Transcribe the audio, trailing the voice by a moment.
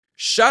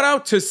Shout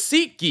out to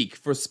SeatGeek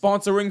for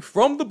sponsoring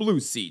From the Blue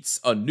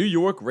Seats, a New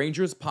York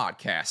Rangers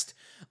podcast.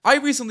 I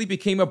recently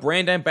became a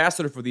brand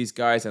ambassador for these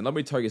guys, and let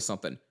me tell you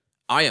something.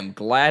 I am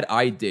glad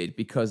I did,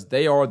 because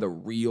they are the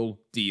real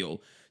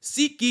deal.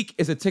 SeatGeek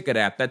is a ticket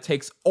app that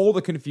takes all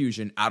the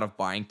confusion out of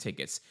buying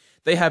tickets.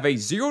 They have a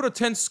 0 to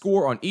 10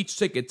 score on each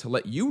ticket to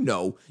let you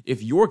know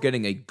if you're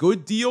getting a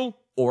good deal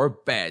or a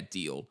bad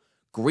deal.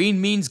 Green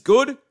means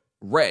good,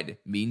 red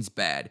means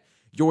bad.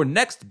 Your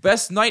next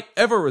best night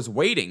ever is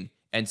waiting,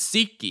 and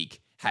SeatGeek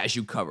has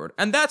you covered.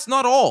 And that's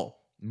not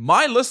all.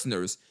 My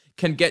listeners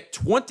can get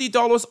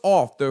 $20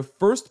 off their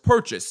first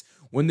purchase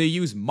when they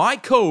use my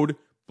code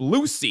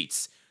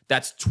BLUESEATS.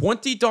 That's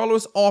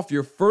 $20 off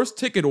your first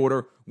ticket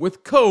order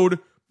with code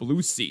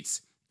BLUESEATS.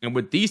 And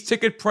with these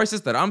ticket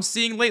prices that I'm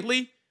seeing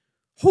lately,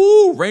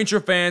 Ranger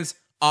fans,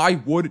 I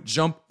would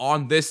jump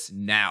on this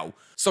now.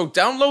 So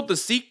download the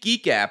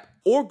SeatGeek app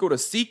or go to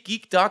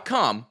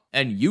SeatGeek.com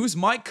and use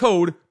my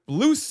code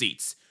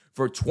BLUESEATS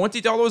for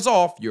 $20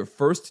 off your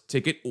first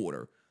ticket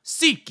order.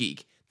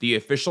 SeatGeek, the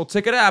official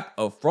ticket app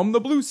of From the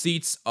Blue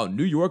Seats, a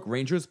New York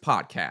Rangers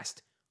podcast.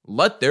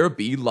 Let there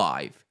be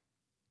live.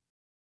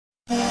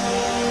 The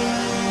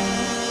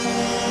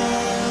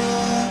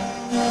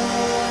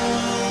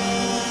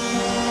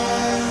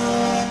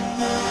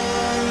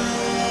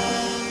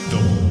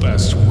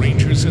best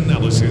Rangers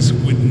analysis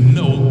with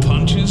no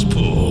punches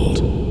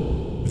pulled.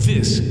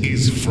 This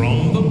is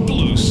From the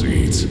Blue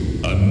Seats,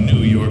 a New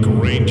York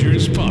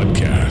Rangers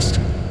podcast.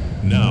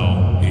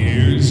 Now,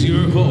 here's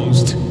your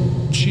host,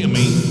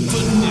 Jimmy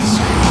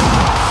Vanessa.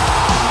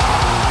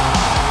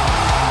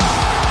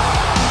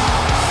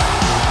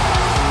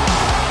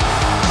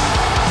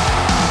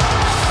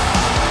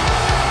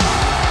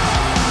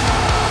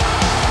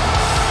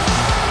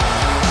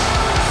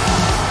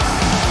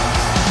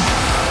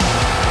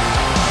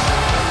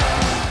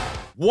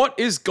 What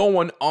is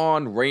going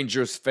on,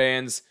 Rangers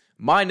fans?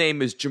 My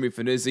name is Jimmy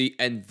Finizzi,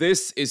 and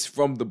this is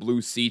From the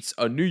Blue Seats,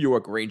 a New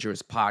York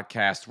Rangers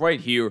podcast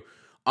right here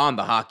on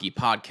the Hockey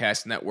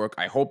Podcast Network.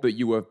 I hope that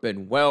you have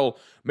been well.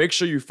 Make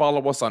sure you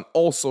follow us on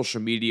all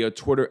social media,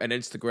 Twitter and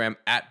Instagram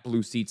at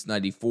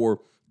BlueSeats94,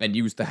 and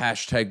use the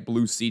hashtag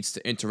BlueSeats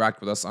to interact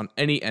with us on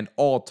any and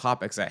all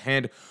topics at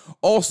hand.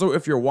 Also,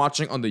 if you're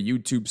watching on the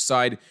YouTube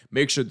side,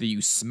 make sure that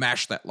you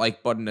smash that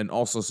like button and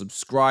also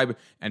subscribe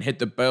and hit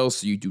the bell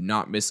so you do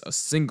not miss a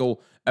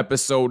single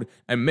episode.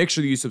 And make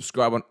sure that you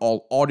subscribe on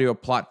all audio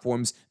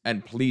platforms,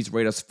 and please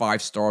rate us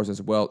 5 stars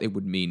as well. It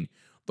would mean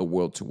the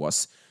world to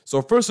us.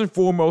 So first and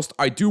foremost,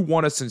 I do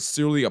want to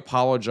sincerely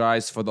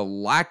apologize for the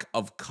lack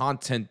of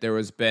content there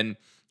has been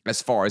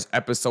as far as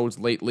episodes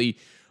lately.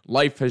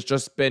 Life has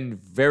just been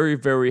very,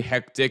 very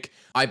hectic.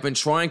 I've been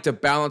trying to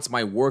balance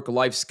my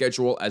work-life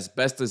schedule as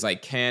best as I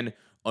can.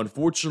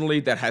 Unfortunately,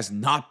 that has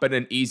not been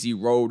an easy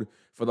road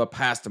for the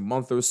past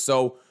month or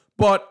so,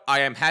 but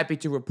I am happy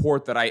to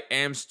report that I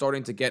am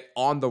starting to get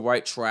on the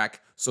right track,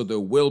 so there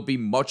will be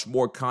much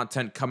more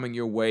content coming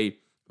your way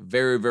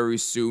very, very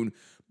soon.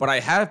 But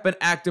I have been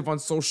active on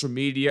social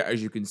media,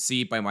 as you can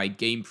see by my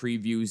game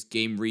previews,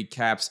 game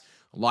recaps,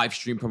 live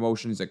stream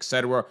promotions,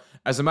 etc.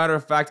 As a matter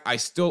of fact, I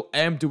still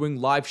am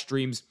doing live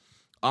streams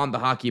on the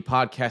Hockey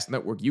Podcast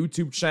Network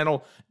YouTube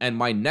channel, and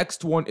my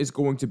next one is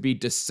going to be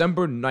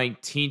December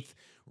 19th,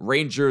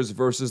 Rangers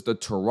versus the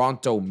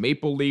Toronto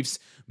Maple Leafs.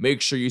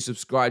 Make sure you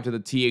subscribe to the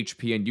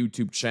THPN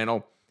YouTube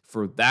channel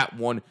for that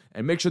one,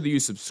 and make sure that you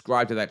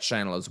subscribe to that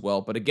channel as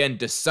well. But again,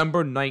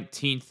 December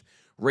 19th,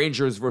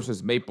 Rangers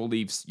versus Maple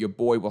Leafs. Your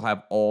boy will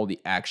have all the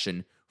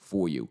action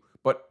for you.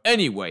 But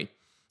anyway,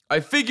 I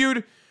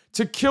figured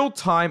to kill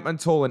time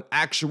until an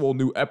actual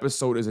new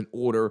episode is in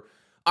order,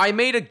 I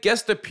made a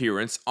guest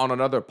appearance on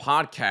another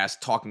podcast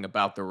talking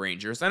about the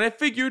Rangers, and I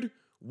figured,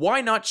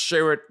 why not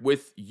share it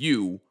with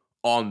you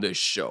on this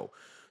show?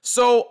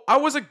 So, I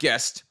was a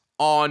guest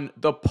on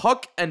the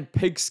Puck and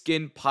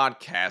Pigskin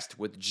podcast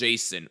with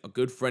Jason, a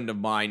good friend of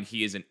mine.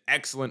 He is an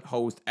excellent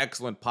host,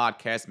 excellent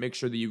podcast. Make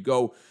sure that you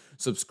go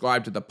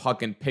subscribe to the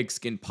Puck and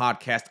Pigskin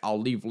podcast. I'll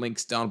leave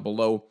links down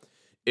below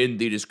in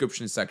the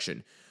description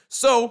section.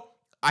 So,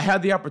 I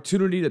had the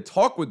opportunity to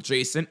talk with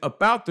Jason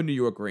about the New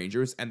York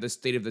Rangers and the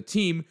state of the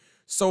team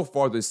so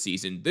far this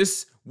season.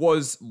 This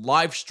was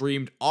live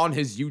streamed on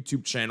his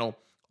YouTube channel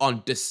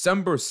on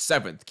December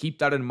 7th. Keep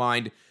that in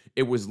mind.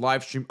 It was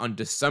live streamed on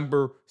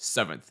December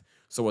 7th.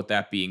 So with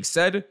that being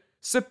said,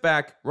 sit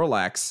back,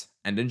 relax,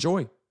 and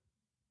enjoy.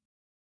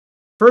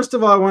 First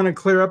of all, I want to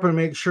clear up and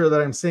make sure that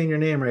I'm saying your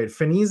name right.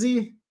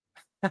 Finizzi?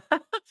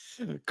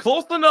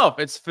 Close enough.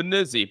 It's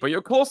Finizzi, but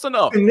you're close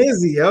enough.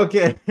 Finizzi,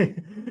 okay.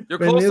 You're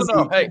close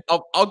enough. Hey,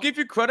 I'll give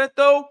you credit,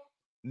 though.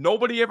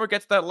 Nobody ever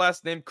gets that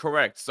last name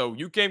correct, so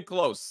you came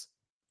close.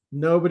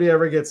 Nobody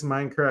ever gets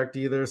mine correct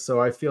either, so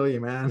I feel you,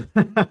 man.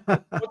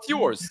 What's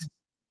yours?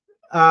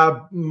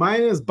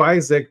 Mine is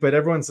Bisic, but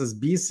everyone says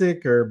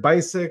Bisic or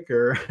Bisic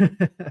or...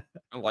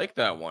 I like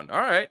that one.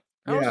 All right.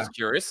 I was just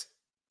curious.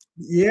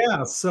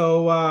 Yeah,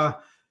 so...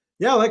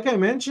 yeah, like I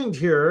mentioned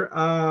here,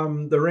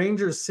 the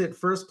Rangers sit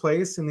first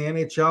place in the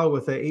NHL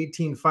with an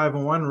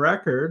 18-5-1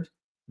 record.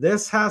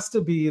 This has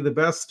to be the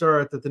best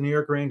start that the New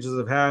York Rangers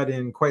have had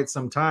in quite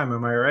some time.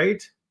 Am I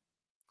right?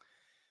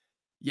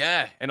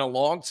 Yeah, in a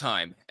long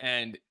time.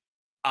 And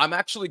I'm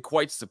actually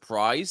quite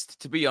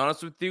surprised, to be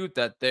honest with you,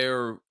 that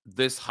they're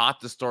this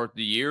hot to start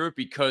the year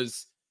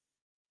because,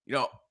 you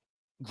know,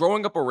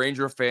 growing up a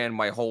Ranger fan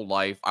my whole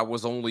life, I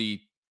was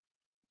only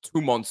 2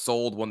 months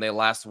old when they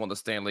last won the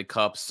Stanley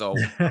Cup. So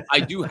I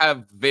do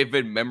have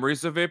vivid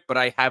memories of it, but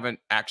I haven't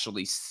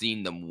actually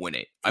seen them win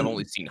it. I've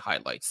only seen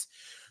highlights.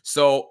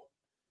 So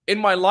in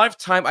my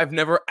lifetime, I've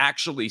never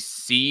actually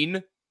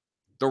seen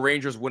the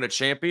Rangers win a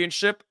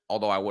championship,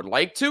 although I would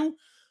like to.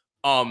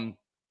 Um,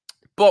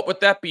 but with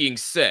that being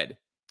said,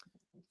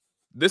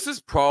 this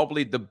is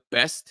probably the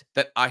best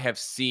that I have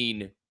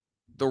seen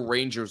the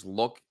Rangers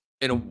look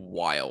in a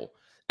while.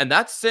 And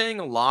that's saying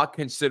a lot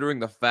considering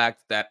the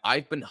fact that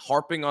I've been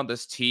harping on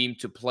this team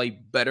to play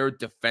better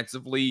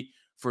defensively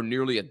for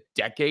nearly a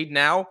decade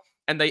now.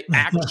 And they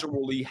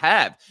actually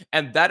have.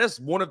 And that is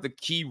one of the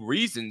key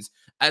reasons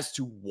as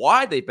to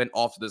why they've been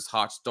off to this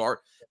hot start,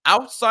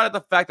 outside of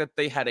the fact that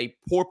they had a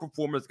poor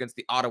performance against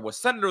the Ottawa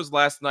Senators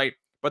last night.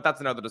 But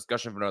that's another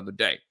discussion for another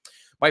day.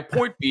 My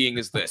point being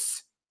is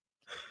this.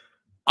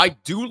 I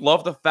do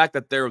love the fact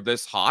that they're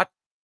this hot,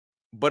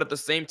 but at the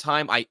same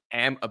time, I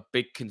am a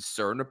big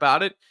concern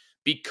about it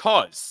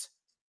because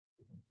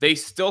they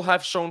still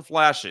have shown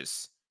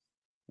flashes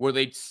where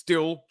they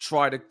still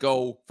try to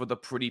go for the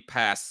pretty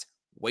pass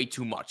way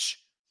too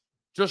much.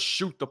 Just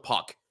shoot the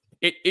puck.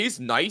 It is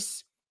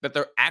nice that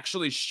they're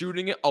actually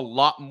shooting it a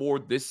lot more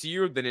this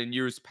year than in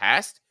years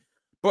past,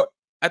 but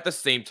at the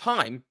same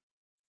time,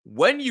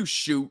 when you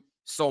shoot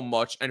so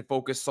much and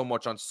focus so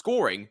much on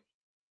scoring,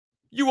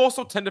 you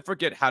also tend to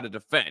forget how to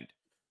defend.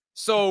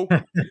 So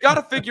you got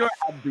to figure out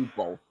how to do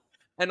both.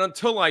 And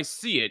until I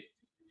see it,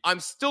 I'm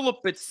still a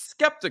bit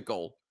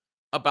skeptical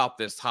about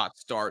this hot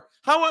start.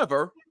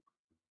 However,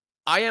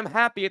 I am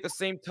happy at the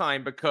same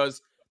time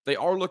because they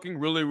are looking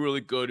really,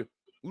 really good.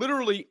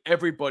 Literally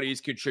everybody's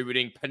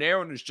contributing.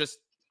 Panarin is just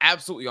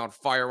absolutely on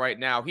fire right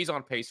now. He's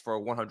on pace for a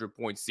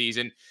 100-point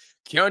season.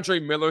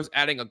 Keandre Miller's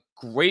adding a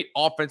great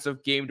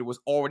offensive game to his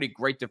already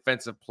great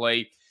defensive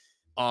play.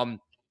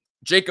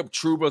 Jacob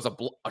Trouba's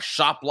a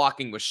shot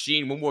blocking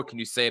machine. What more can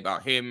you say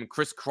about him?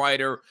 Chris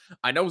Kreider.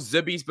 I know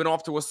Zibby's been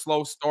off to a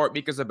slow start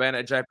because of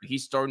Zibanejad, but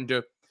he's starting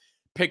to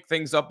pick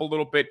things up a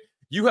little bit.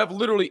 You have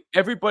literally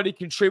everybody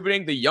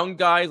contributing. The young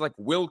guys like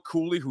Will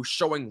Cooley, who's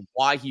showing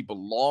why he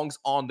belongs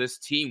on this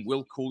team.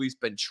 Will Cooley's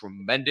been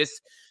tremendous.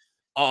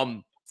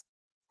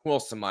 Who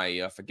else am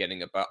I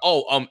forgetting about?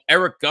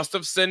 Eric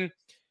Gustafson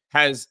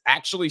has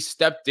actually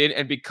stepped in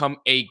and become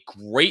a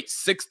great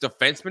sixth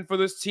defenseman for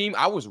this team.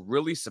 I was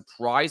really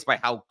surprised by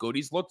how good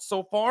he's looked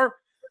so far.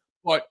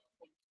 But,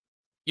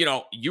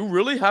 you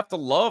really have to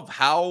love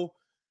how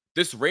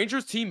this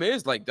Rangers team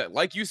is.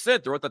 Like you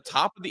said, they're at the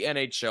top of the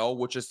NHL,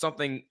 which is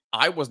something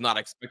I was not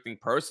expecting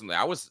personally.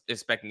 I was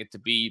expecting it to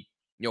be,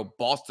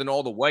 Boston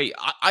all the way.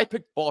 I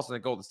picked Boston to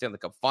go to the Stanley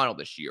Cup final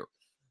this year.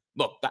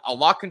 Look, a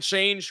lot can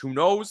change. Who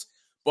knows?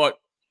 But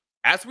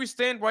as we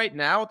stand right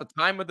now, at the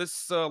time of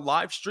this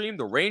live stream,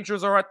 the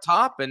Rangers are at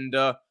top, and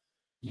do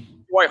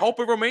I hope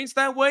it remains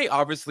that way?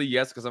 Obviously,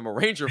 yes, because I'm a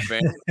Ranger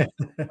fan.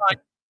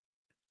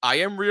 I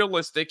am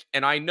realistic,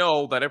 and I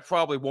know that it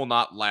probably will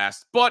not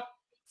last. But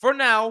for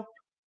now,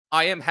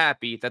 I am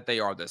happy that they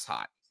are this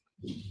hot.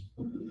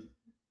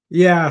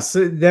 Yeah,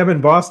 so them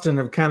and Boston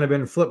have kind of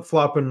been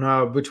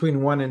flip-flopping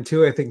between 1 and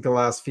 2, I think, the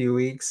last few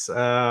weeks.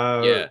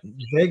 Yeah.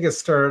 Vegas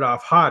started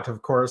off hot,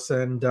 of course,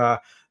 and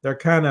they're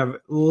kind of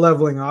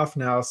leveling off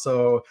now.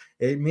 So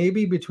it may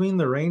be between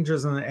the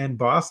Rangers and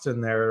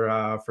Boston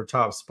there for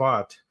top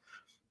spot.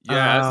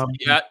 Yeah,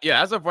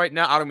 as of right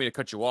now, I don't mean to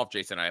cut you off,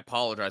 Jason. I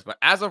apologize. But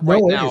as of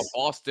right now,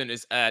 Boston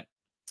is at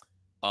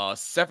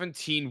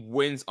 17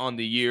 wins on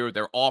the year.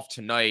 They're off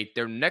tonight.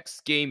 Their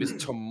next game is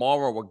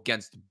tomorrow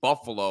against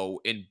Buffalo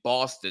in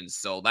Boston.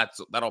 So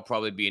that'll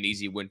probably be an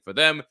easy win for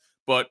them.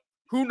 But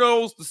who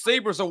knows? The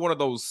Sabres are one of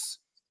those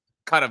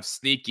kind of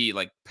sneaky,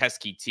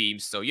 pesky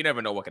teams. So you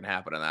never know what can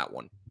happen in that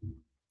one.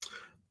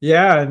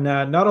 Yeah, and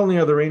not only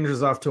are the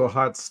Rangers off to a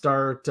hot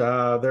start,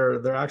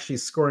 they're actually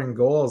scoring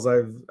goals.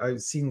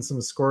 I've seen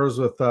some scores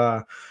with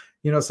some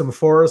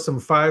 4s, some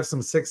 5s, some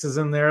 6s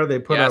in there. They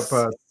put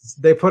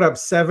up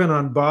 7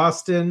 on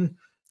Boston.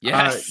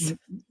 Yes.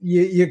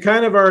 You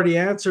kind of already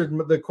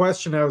answered the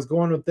question I was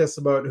going with this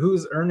about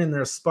who's earning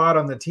their spot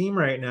on the team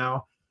right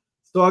now.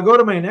 So I'll go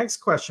to my next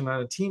question.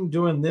 On a team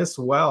doing this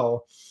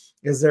well,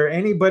 is there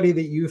anybody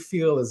that you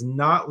feel is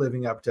not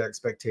living up to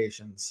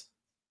expectations?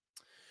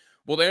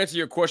 Well, to answer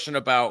your question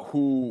about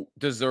who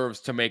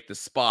deserves to make the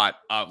spot,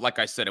 like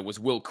I said, it was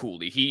Will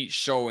Cooley. He's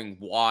showing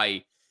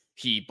why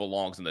he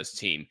belongs in this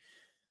team.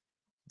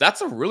 That's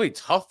a really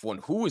tough one.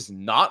 Who is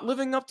not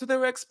living up to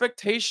their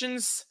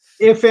expectations?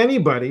 If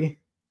anybody.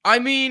 I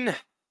mean,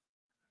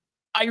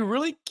 I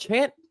really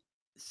can't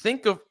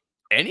think of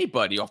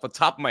anybody off the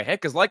top of my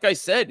head because, like I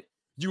said,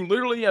 you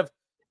literally have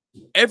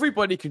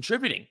everybody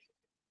contributing.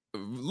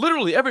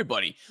 Literally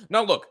everybody.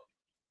 Now, look,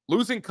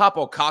 losing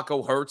Capo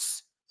Caco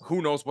hurts.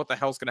 who knows what the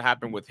hell's going to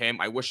happen with him.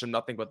 I wish him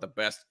nothing but the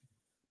best.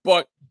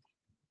 But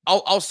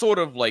I'll sort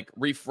of like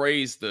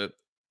rephrase the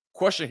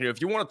question here.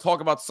 If you want to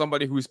talk about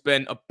somebody who's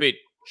been a bit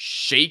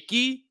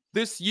shaky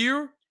this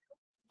year,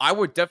 I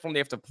would definitely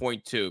have to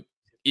point to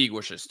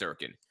Igor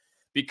Shesterkin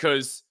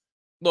because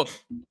look,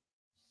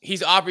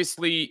 he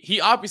obviously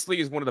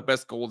is one of the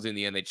best goalies in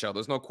the NHL.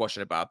 There's no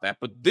question about that.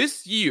 But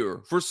this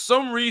year, for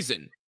some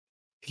reason,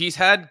 he's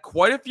had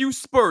quite a few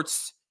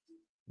spurts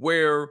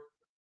where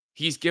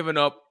he's given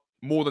up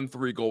more than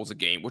 3 goals a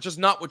game, which is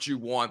not what you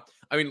want.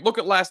 I mean, look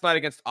at last night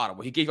against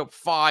Ottawa. He gave up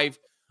 5.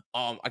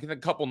 I think a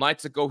couple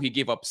nights ago, he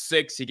gave up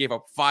 6. He gave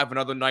up 5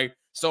 another night.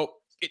 So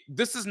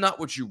this is not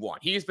what you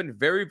want. He has been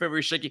very,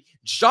 very shaky.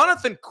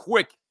 Jonathan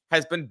Quick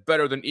has been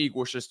better than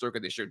Igor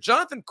Shesterkin this year.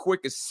 Jonathan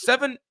Quick is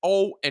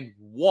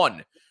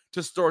 7-0-1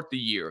 to start the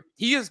year.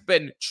 He has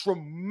been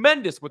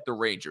tremendous with the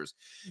Rangers.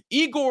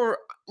 Igor,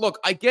 look,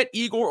 I get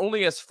Igor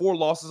only has 4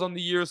 losses on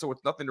the year, so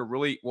it's nothing to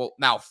really, well,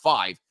 now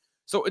 5.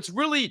 So it's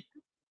really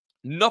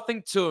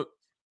nothing to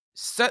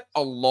set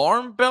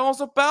alarm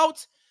bells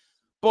about,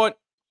 but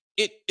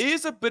it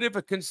is a bit of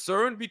a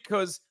concern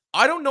because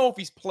I don't know if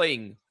he's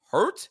playing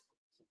hurt.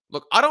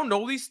 Look, I don't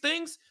know these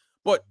things,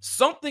 but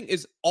something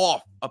is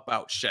off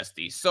about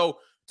Shesty. So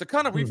to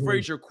kind of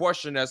rephrase your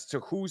question as to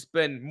who's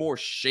been more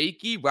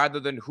shaky rather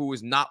than who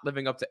is not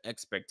living up to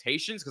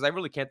expectations, because I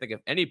really can't think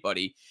of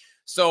anybody.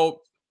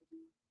 So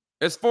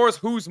as far as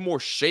who's more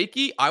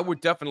shaky, I would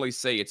definitely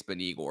say it's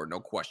been Igor, no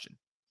question.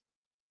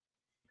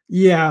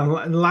 Yeah,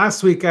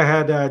 last week I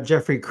had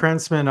Jeffrey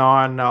Krentzman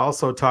on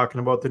also talking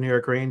about the New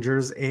York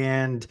Rangers,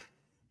 and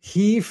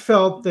he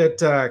felt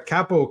that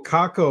Capo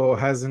Caco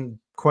hasn't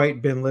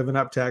quite been living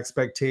up to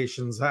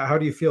expectations. How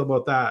do you feel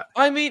about that?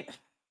 I mean,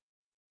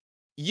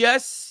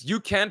 yes, you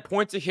can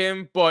point to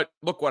him, but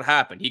look what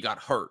happened. He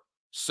got hurt.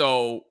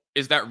 So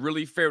is that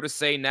really fair to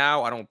say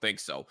now? I don't think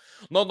so.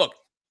 No, look,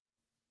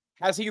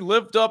 has he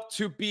lived up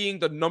to being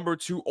the number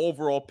 2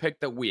 overall pick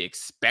that we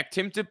expect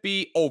him to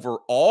be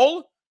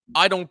overall?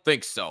 I don't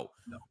think so.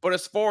 No. But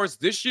as far as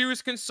this year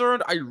is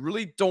concerned, I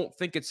really don't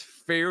think it's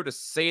fair to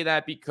say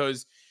that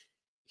because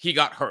he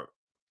got hurt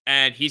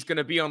and he's going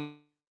to be on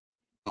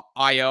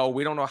IL.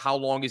 We don't know how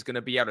long he's going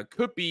to be out. It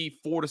could be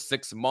 4 to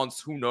 6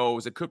 months. Who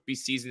knows? It could be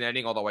season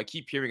ending, although I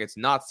keep hearing it's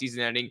not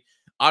season ending.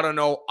 I don't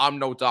know. I'm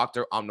no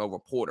doctor. I'm no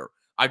reporter.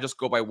 I just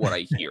go by what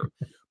I hear.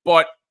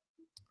 But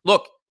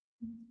look,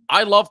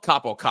 I love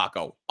Capo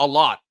Caco a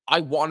lot. I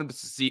want him to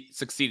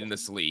succeed in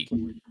this league.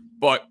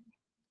 But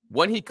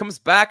when he comes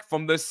back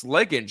from this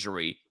leg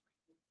injury,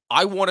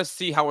 I want to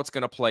see how it's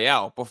going to play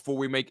out before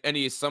we make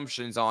any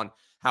assumptions on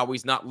how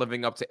he's not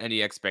living up to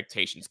any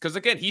expectations. Because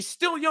again, he's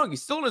still young.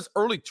 He's still in his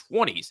early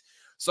 20s.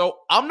 So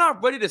I'm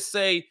not ready to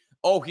say,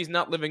 oh, he's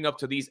not living up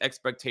to these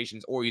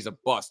expectations or he's a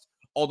bust.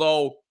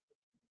 Although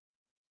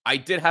I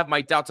did have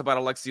my doubts about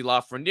Alexis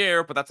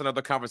Lafreniere, but that's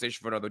another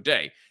conversation for another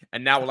day.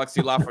 And now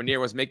Alexis Lafreniere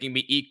was making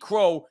me eat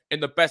crow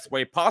in the best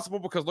way possible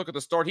because look at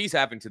the start he's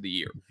having to the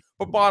year.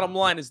 But bottom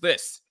line is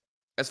this.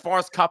 As far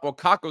as Capo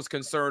Caco is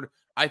concerned,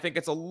 I think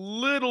it's a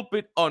little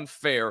bit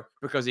unfair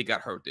because he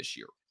got hurt this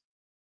year.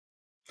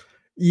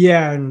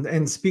 Yeah,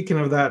 and speaking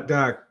of that,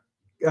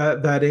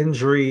 that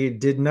injury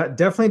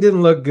definitely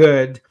didn't look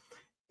good.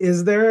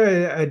 Is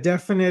there a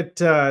definite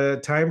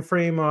time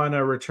frame on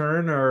a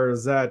return, or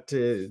is that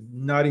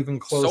not even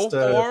close?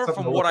 So far,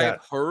 from what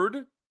I've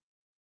heard,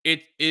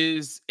 it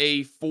is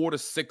a 4 to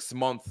 6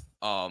 month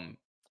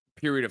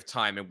period of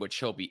time in which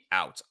he'll be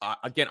out.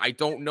 Again, I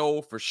don't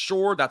know for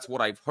sure. That's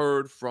what I've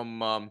heard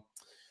from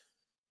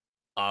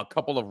a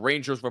couple of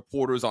Rangers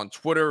reporters on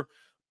Twitter.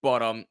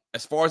 But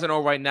as far as I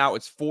know right now,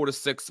 it's 4 to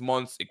 6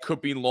 months. It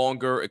could be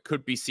longer. It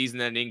could be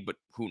season ending, but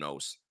who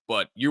knows?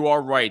 But you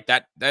are right.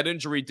 That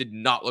injury did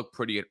not look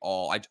pretty at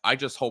all. I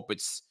just hope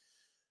it's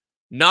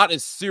not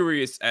as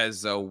serious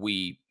as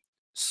we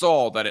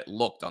saw that it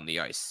looked on the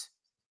ice.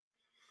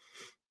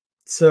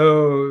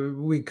 So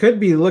we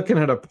could be looking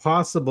at a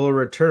possible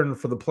return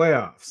for the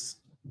playoffs.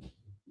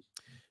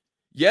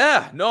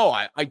 Yeah, no,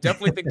 I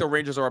definitely think the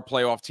Rangers are a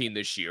playoff team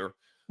this year.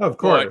 Of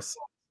course.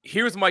 But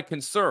here's my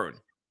concern.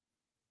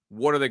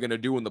 What are they going to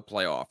do in the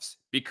playoffs?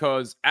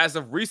 Because as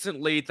of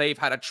recently, they've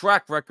had a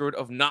track record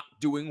of not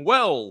doing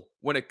well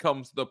when it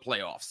comes to the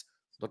playoffs.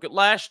 Look at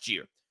last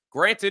year.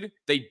 Granted,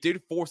 they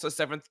did force a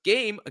 7th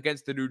game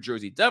against the New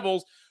Jersey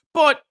Devils,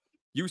 but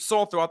you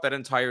saw throughout that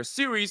entire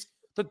series,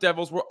 the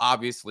Devils were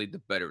obviously the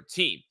better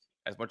team.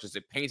 As much as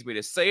it pains me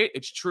to say it,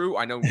 it's true.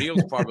 I know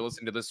Neil's probably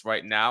listening to this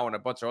right now and a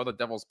bunch of other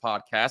Devils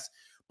podcasts,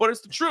 but it's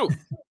the truth.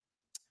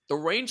 The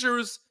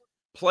Rangers'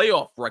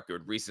 playoff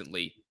record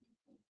recently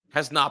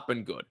has not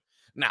been good.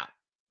 Now,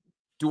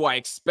 do I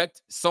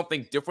expect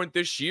something different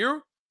this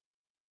year?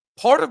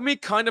 Part of me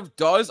kind of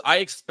does. I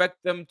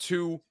expect them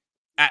to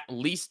at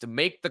least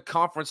make the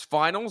conference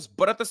finals,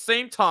 but at the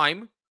same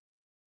time,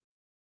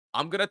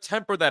 I'm going to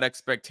temper that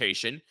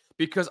expectation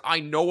because I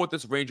know what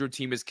this Ranger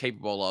team is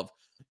capable of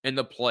in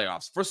the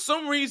playoffs. For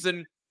some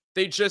reason,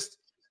 they just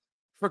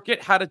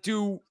forget how to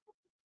do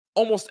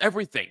almost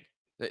everything.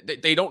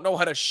 They don't know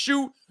how to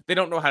shoot. They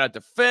don't know how to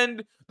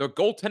defend. Their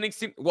goaltending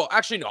seems, well,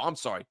 actually, no, I'm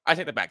sorry. I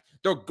take that back.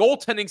 Their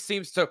goaltending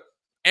seems to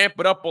amp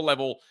it up a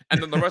level,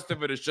 and then the rest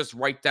of it is just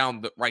right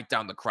down the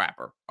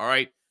crapper. All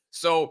right.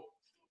 So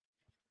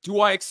do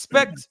I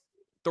expect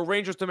the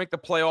Rangers to make the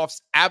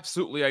playoffs?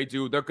 Absolutely, I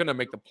do. They're going to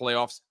make the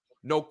playoffs.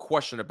 No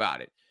question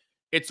about it.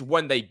 It's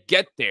when they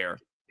get there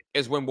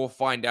is when we'll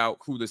find out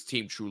who this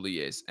team truly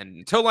is. And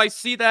until I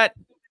see that,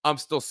 I'm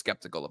still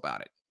skeptical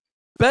about it.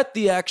 Bet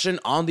the action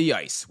on the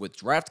ice with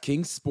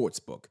DraftKings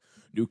Sportsbook.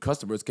 New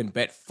customers can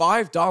bet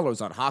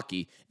 $5 on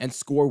hockey and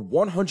score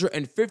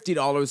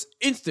 $150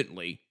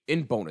 instantly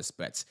in bonus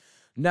bets.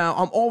 Now,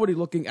 I'm already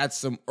looking at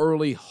some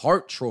early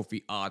Hart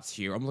Trophy odds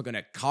here. I'm looking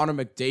at Connor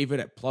McDavid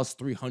at plus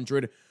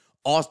 300,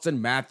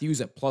 Austin Matthews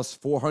at plus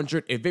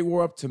 400. If it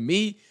were up to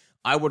me,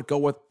 I would go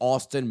with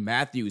Austin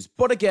Matthews.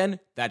 But again,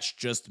 that's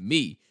just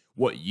me.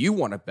 What you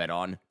want to bet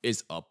on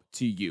is up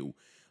to you.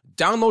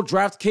 Download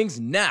DraftKings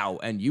now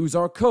and use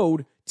our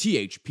code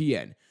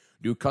THPN.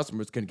 New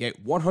customers can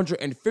get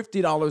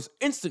 $150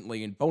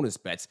 instantly in bonus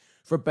bets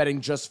for betting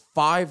just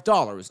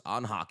 $5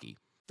 on hockey.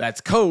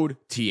 That's code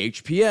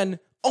THPN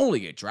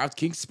only at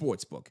DraftKings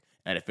Sportsbook,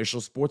 an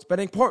official sports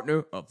betting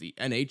partner of the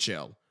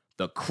NHL.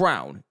 The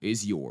crown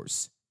is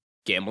yours.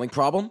 Gambling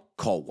problem?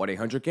 Call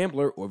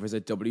 1-800-GAMBLER or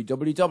visit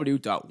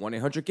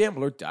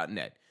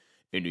www.1800gambler.net.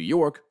 In New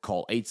York,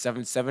 call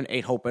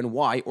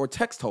 877-8-HOPE-NY or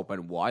text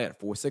HOPE-NY at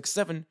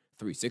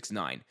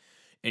 467-369.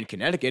 In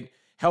Connecticut,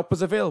 help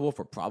is available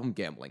for problem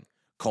gambling.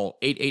 Call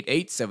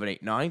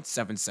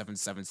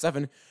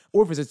 888-789-7777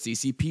 or visit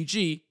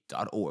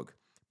ccpg.org.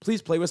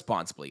 Please play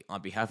responsibly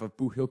on behalf of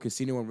Boot Hill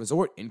Casino and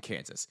Resort in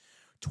Kansas.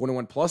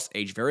 21 plus,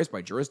 age varies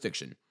by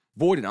jurisdiction.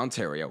 Void in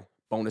Ontario.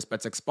 Bonus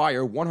bets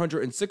expire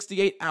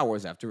 168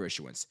 hours after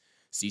issuance.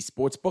 See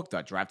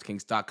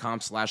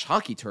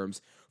sportsbook.draftkings.com/hockey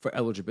terms for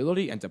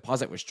eligibility and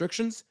deposit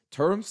restrictions,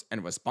 terms,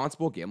 and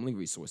responsible gambling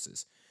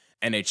resources.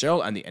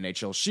 NHL and the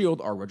NHL Shield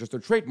are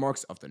registered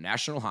trademarks of the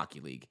National Hockey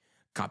League.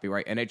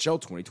 Copyright NHL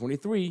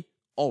 2023,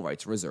 all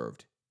rights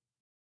reserved.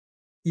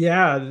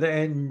 Yeah,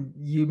 and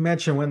you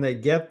mentioned when they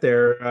get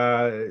there,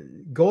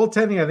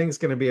 goaltending, I think, is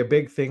going to be a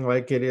big thing,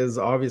 like it is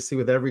obviously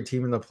with every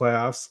team in the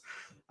playoffs.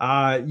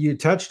 You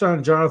touched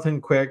on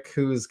Jonathan Quick,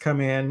 who's come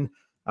in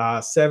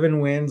 7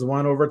 wins,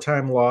 1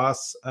 overtime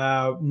loss.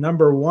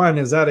 Number one,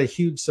 is that a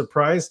huge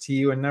surprise to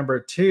you? And number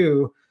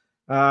two,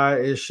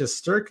 is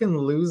Shesterkin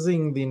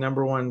losing the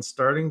number 1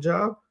 starting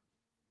job?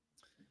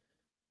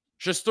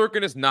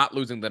 Shesterkin is not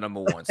losing the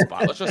number 1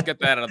 spot. Let's just get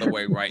that out of the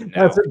way right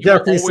now. That's what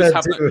Jeffrey said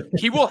too.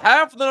 He will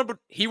have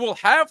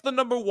the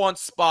number 1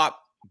 spot,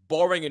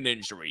 barring an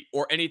injury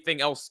or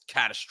anything else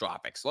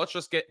catastrophic. So let's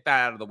just get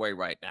that out of the way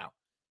right now.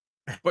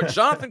 But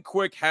Jonathan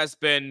Quick has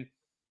been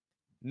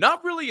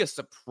not really a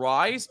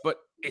surprise, but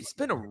it's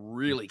been a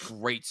really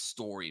great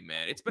story,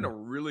 man. It's been a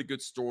really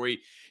good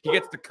story. He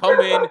gets to come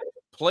in,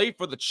 play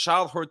for the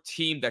childhood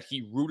team that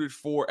he rooted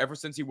for ever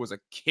since he was a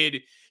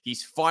kid.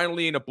 He's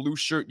finally in a blue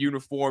shirt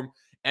uniform,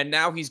 and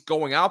now he's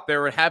going out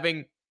there and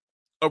having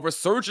a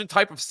resurgent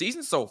type of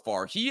season so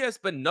far. He has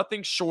been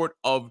nothing short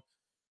of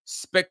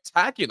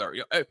spectacular.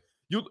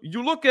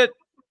 You look at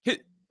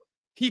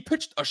he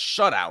pitched a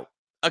shutout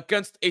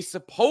against a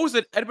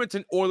supposed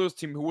Edmonton Oilers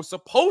team who was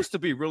supposed to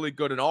be really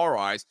good in our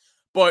eyes,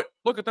 but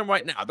look at them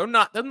right now. They're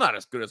not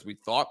as good as we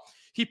thought.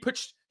 He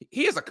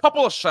has a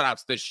couple of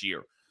shutouts this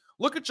year.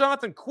 Look at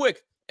Jonathan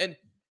Quick, and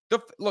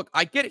look,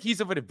 I get it, he's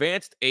of an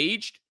advanced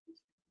age,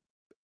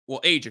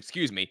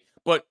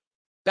 but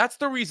that's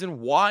the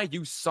reason why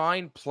you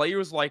sign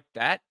players like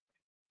that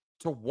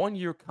to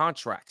 1-year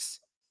contracts.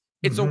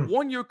 It's a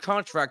 1-year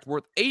contract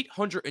worth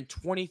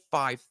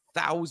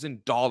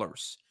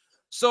 $825,000.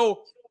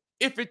 So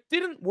if it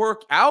didn't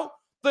work out,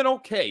 then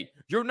okay,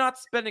 you're not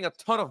spending a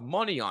ton of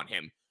money on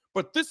him.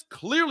 But this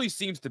clearly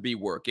seems to be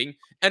working.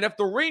 And if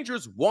the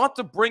Rangers want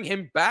to bring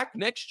him back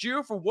next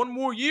year for 1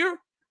 more year,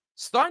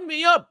 sign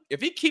me up.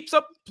 If he keeps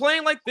up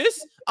playing like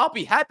this, I'll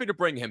be happy to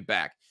bring him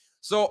back.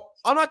 So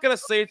I'm not going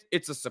to say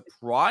it's a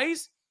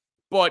surprise,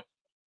 but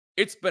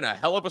it's been a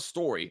hell of a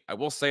story. I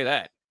will say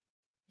that.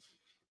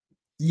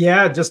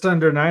 Yeah, just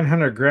under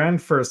 $900,000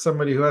 for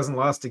somebody who hasn't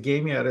lost a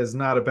game yet is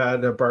not a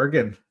bad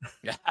bargain.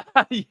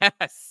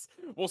 Yes.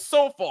 Well,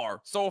 so far,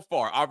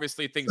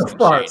 obviously things can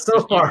change.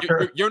 So far,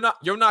 you're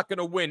not going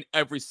to win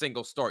every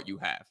single start you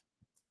have.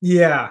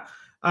 Yeah.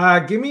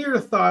 Give me your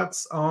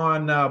thoughts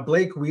on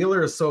Blake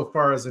Wheeler so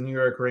far as a New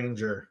York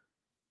Ranger.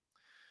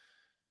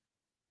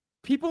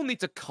 People need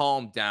to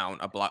calm down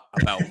about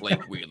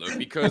Blake Wheeler,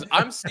 because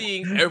I'm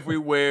seeing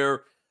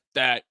everywhere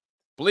that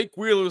Blake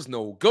Wheeler's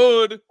no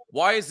good.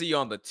 Why is he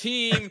on the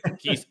team?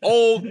 He's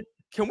old.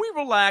 Can we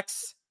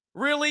relax?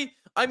 Really?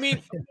 I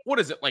mean, what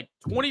is it, like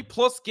 20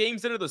 plus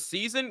games into the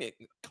season?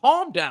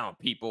 Calm down,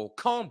 people.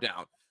 Calm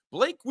down.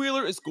 Blake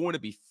Wheeler is going to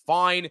be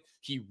fine.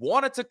 He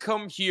wanted to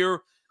come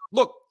here.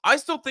 Look, I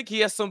still think he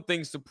has some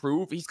things to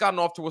prove. He's gotten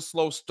off to a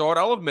slow start,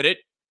 I'll admit it.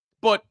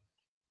 But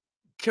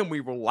can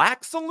we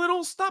relax a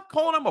little? Stop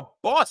calling him a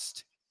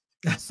bust.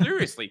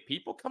 Seriously,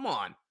 people, come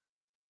on.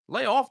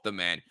 Lay off the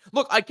man.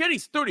 Look, I get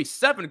he's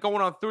 37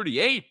 going on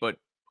 38, but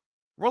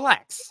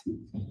relax.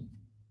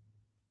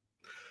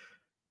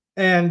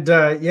 And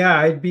yeah,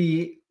 I'd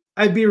be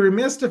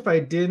remiss if I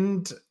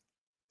didn't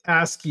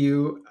ask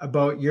you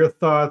about your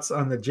thoughts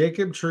on the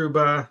Jacob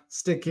Trouba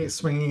stick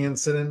swinging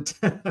incident.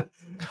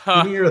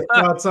 Give me your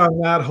thoughts on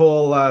that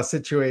whole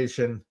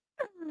situation.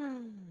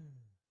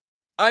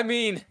 I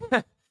mean,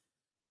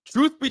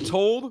 truth be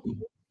told,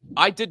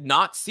 I did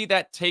not see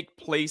that take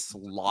place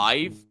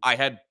live. I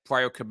had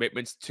prior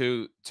commitments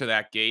to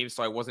that game,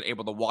 so I wasn't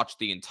able to watch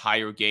the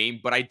entire game,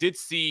 but I did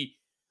see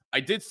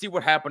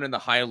what happened in the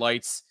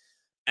highlights.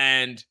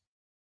 And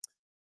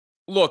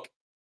look,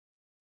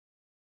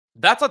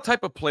 that's a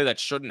type of play that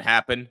shouldn't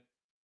happen.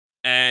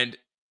 And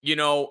you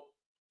know,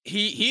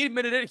 he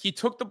admitted it. He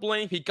took the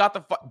blame. He got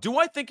the. Do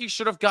I think he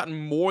should have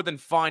gotten more than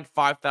fined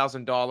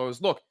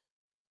 $5,000? Look,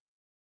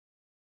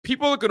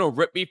 people are gonna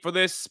rip me for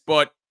this,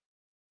 but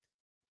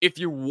if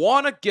you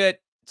want to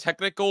get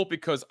technical,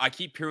 because I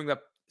keep hearing that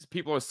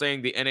people are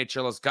saying the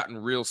NHL has gotten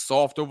real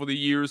soft over the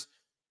years.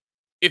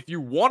 If you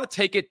want to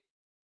take it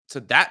to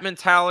that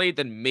mentality,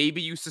 then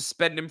maybe you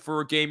suspend him for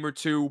a game or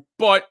two.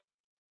 But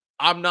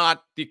I'm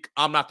not the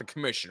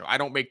commissioner. I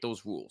don't make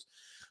those rules.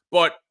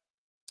 But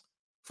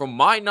from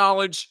my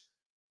knowledge,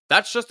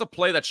 that's just a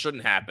play that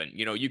shouldn't happen.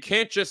 You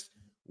can't just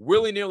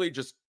willy-nilly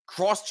just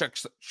cross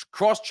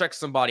check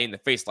somebody in the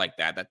face like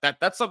that.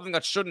 That's something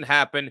that shouldn't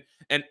happen.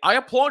 And I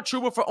applaud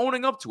Chuba for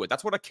owning up to it.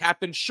 That's what a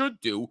captain should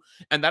do.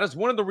 And that is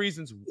one of the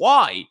reasons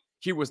why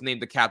he was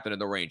named the captain of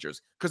the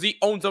Rangers, because he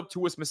owns up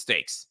to his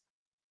mistakes.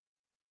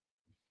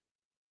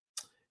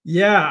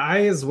 Yeah,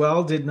 I as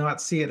well did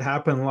not see it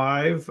happen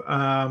live.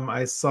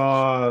 I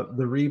saw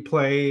the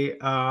replay.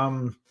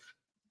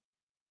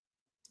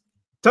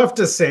 Tough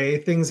to say.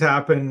 Things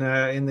happen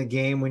in the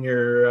game when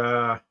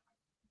you're,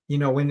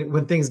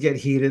 when things get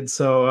heated.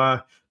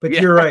 So, but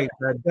Yeah, you're right.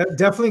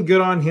 Definitely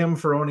good on him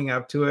for owning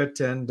up to it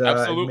and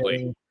absolutely.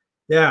 admitting.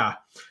 Yeah.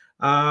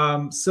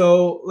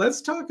 So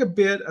let's talk a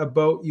bit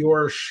about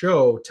your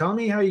show. Tell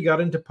me how you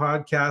got into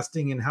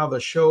podcasting and how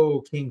the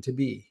show came to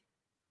be.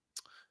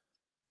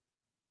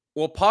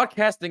 Well,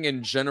 podcasting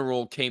in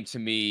general came to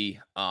me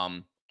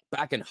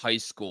back in high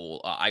school.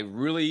 I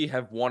really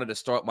have wanted to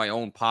start my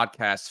own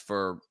podcast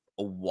for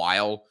a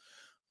while.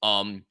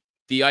 Um,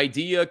 the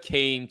idea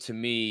came to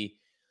me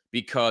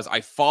because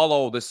I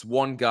follow this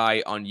one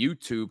guy on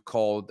YouTube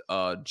called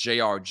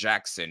JR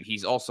Jackson.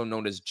 He's also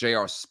known as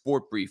JR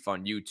Sport Brief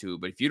on YouTube.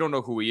 But if you don't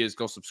know who he is,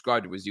 go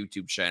subscribe to his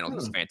YouTube channel.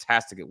 He's Hmm.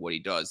 fantastic at what he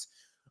does.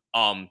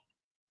 Um,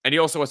 and he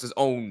also has his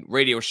own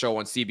radio show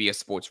on CBS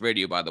Sports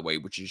Radio, by the way,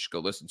 which you should go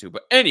listen to.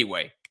 But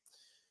anyway,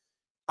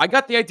 I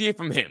got the idea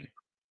from him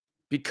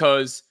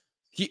because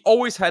he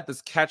always had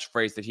this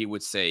catchphrase that he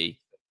would say,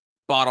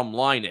 bottom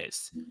line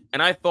is.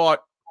 And I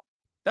thought,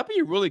 that'd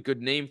be a really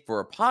good name for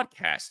a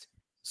podcast.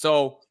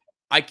 So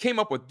I came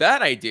up with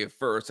that idea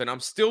first, and I'm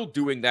still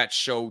doing that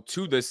show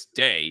to this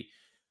day.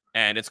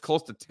 And it's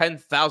close to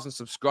 10,000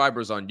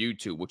 subscribers on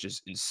YouTube, which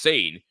is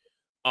insane.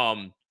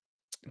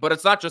 But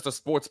it's not just a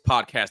sports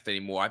podcast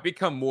anymore. I've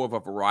become more of a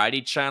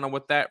variety channel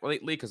with that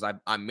lately because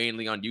I'm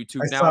mainly on I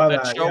YouTube now with saw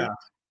that that. Yeah. show.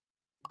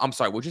 I'm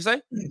sorry, what'd you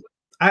say?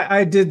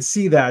 I did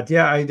see that.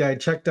 Yeah, I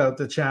checked out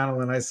the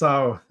channel and I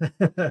saw.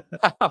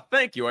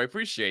 Thank you. I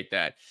appreciate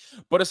that.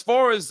 But as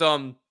far as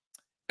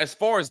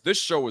this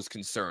show is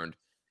concerned,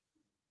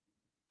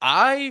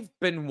 I've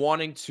been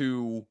wanting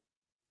to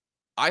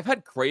I've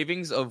had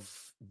cravings of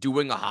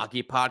doing a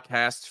hockey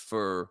podcast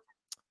for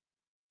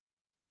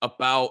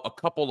about a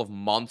couple of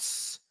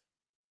months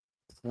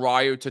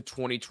prior to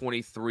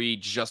 2023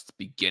 just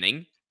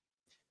beginning.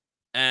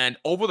 And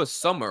over the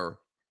summer,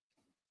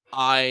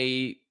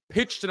 I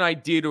pitched an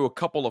idea to a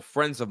couple of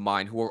friends of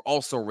mine who are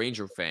also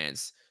Ranger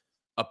fans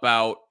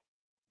about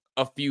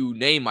a few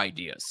name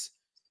ideas.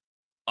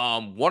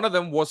 One of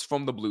them was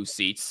from the Blue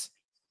Seats,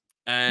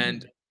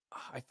 and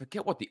I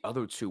forget what the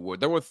other two were.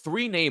 There were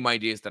three name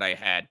ideas that I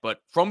had, but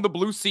from the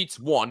Blue Seats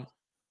one.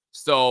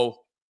 So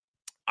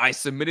I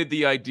submitted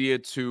the idea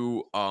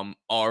to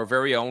our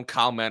very own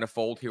Kyle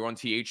Manifold here on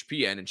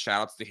THPN, and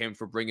shout outs to him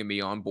for bringing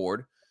me on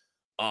board.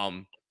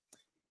 Um,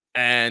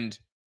 and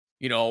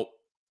you know,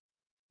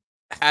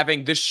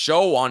 having this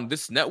show on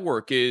this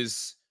network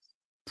is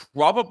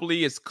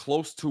probably as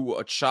close to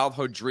a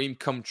childhood dream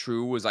come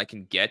true as I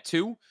can get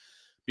to,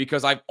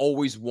 because I've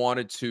always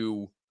wanted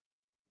to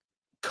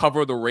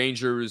cover the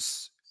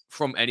Rangers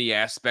from any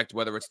aspect,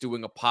 whether it's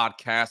doing a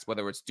podcast,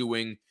 whether it's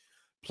doing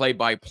play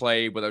by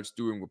play, whether it's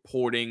doing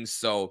reporting.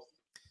 So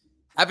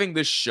having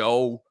this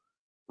show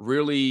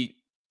really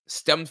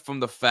stemmed from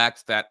the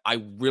fact that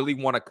I really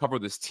want to cover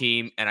this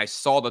team. And I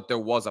saw that there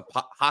was a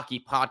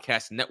hockey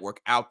podcast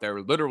network out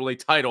there literally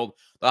titled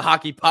the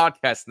Hockey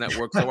Podcast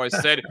Network. So I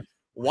said,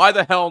 why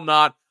the hell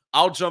not?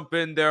 I'll jump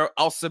in there.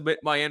 I'll submit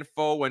my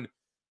info, and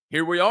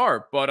here we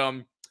are. But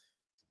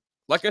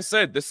like I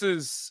said, this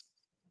is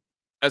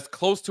as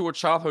close to a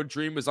childhood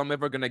dream as I'm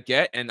ever going to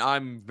get. And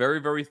I'm very,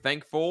 very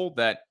thankful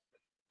that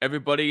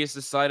everybody has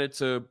decided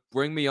to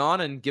bring me on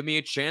and give me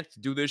a chance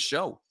to do this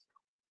show.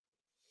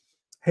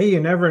 Hey,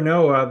 you never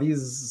know.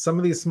 Some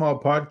of these small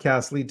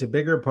podcasts lead to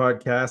bigger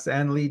podcasts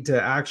and lead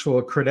to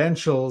actual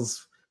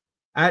credentials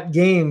at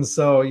games.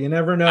 So you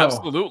never know.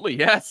 Absolutely,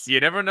 yes. You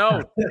never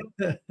know.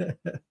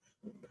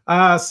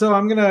 So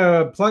I'm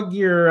gonna plug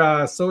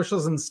your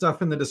socials and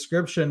stuff in the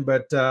description,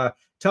 but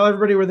tell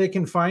everybody where they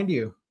can find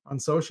you on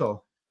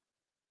social.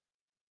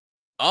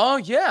 Oh,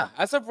 yeah.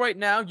 As of right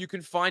now, you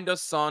can find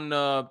us on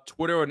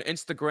Twitter and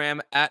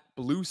Instagram at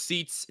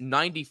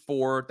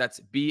BlueSeats94. That's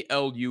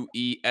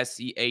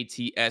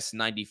BLUESEATS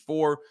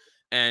 94.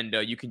 And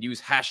you can use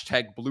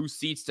hashtag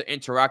BlueSeats to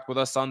interact with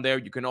us on there.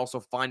 You can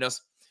also find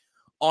us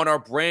on our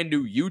brand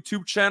new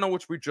YouTube channel,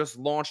 which we just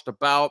launched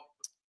about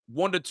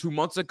 1 to 2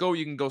 months ago.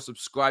 You can go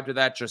subscribe to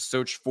that. Just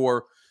search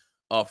for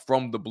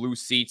From the Blue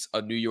Seats,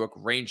 a New York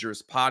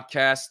Rangers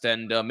podcast.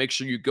 And make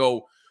sure you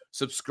go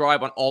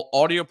subscribe on all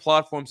audio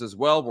platforms as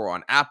well. We're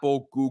on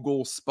Apple,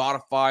 Google,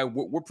 Spotify.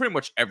 We're pretty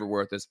much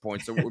everywhere at this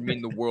point. So it would mean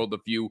the world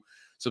if you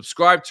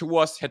subscribe to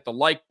us, hit the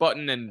like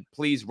button, and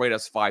please rate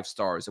us 5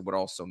 stars. It would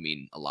also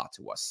mean a lot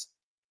to us.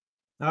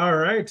 All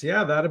right.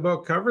 Yeah, that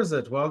about covers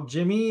it. Well,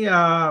 Jimmy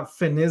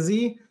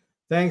Finizzi,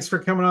 thanks for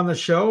coming on the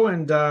show,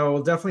 and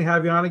we'll definitely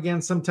have you on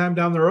again sometime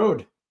down the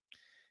road.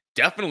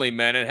 Definitely,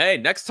 man. And hey,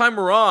 next time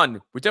we're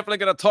on, we're definitely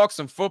going to talk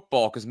some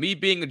football because me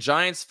being a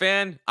Giants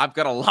fan, I've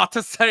got a lot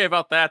to say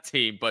about that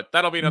team, but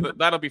that'll be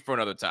for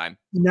another time.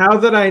 Now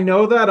that I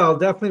know that, I'll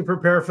definitely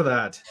prepare for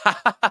that.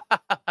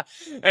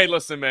 Hey,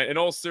 listen, man, in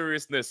all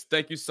seriousness,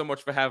 thank you so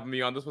much for having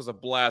me on. This was a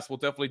blast. We'll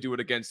definitely do it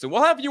again soon.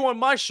 We'll have you on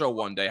my show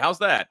one day. How's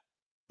that?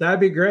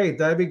 That'd be great.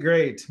 That'd be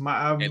great.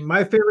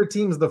 My favorite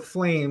team is the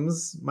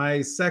Flames.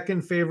 My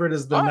second favorite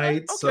is the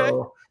Knights. Okay.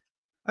 So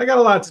I got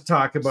a lot to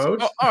talk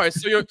about. All right,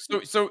 so you're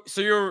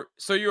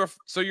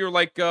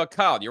like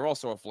Kyle. You're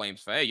also a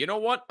Flames fan. Hey, you know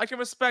what? I can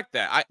respect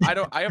that.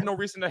 I have no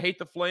reason to hate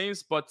the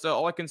Flames, but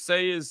all I can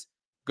say is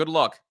good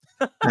luck.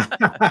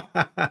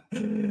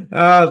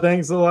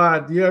 Thanks a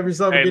lot. You have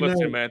yourself a good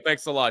night, man.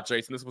 Thanks a lot,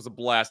 Jason. This was a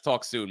blast.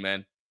 Talk soon,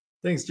 man.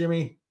 Thanks,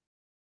 Jimmy.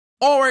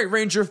 All right,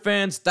 Ranger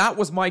fans, that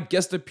was my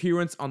guest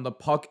appearance on the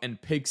Puck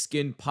and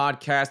Pigskin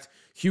podcast.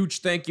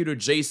 Huge thank you to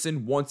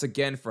Jason once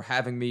again for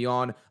having me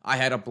on. I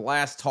had a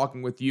blast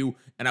talking with you,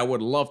 and I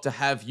would love to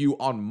have you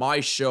on my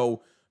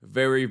show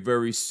very,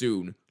 very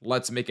soon.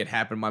 Let's make it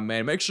happen, my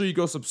man. Make sure you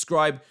go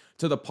subscribe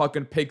to the Puck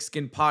and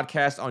Pigskin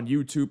podcast on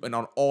YouTube and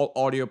on all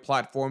audio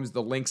platforms.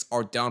 The links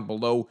are down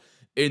below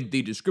in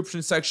the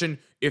description section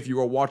if you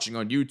are watching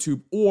on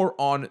YouTube, or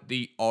on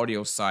the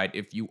audio side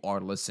if you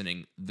are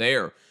listening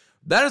there.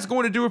 That is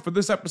going to do it for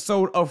this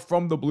episode of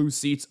From the Blue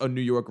Seats, a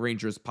New York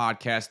Rangers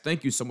podcast.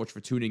 Thank you so much for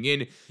tuning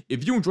in.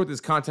 If you enjoyed this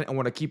content and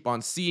want to keep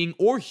on seeing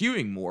or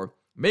hearing more,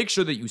 make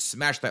sure that you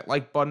smash that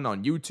like button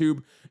on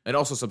YouTube and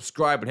also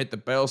subscribe and hit the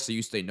bell so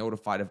you stay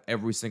notified of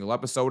every single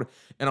episode.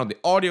 And on the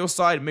audio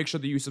side, make sure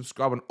that you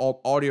subscribe on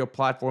all audio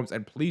platforms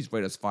and please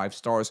rate us 5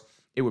 stars.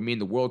 It would mean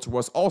the world to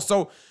us.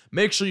 Also,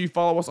 make sure you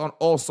follow us on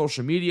all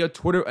social media,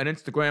 Twitter and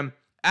Instagram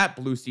at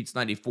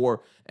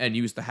BlueSeats94, and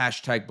use the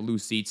hashtag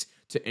BlueSeats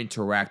to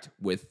interact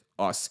with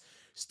us.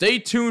 Stay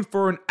tuned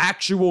for an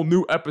actual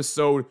new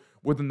episode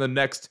within the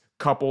next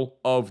couple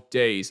of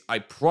days. I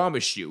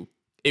promise you,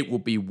 it will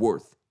be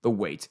worth the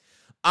wait.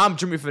 I'm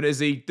Jimmy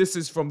Finizzi. This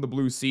is From the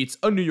Blue Seats,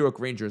 a New York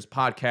Rangers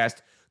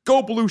podcast.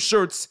 Go Blue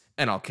Shirts,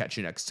 and I'll catch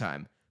you next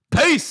time.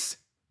 Peace!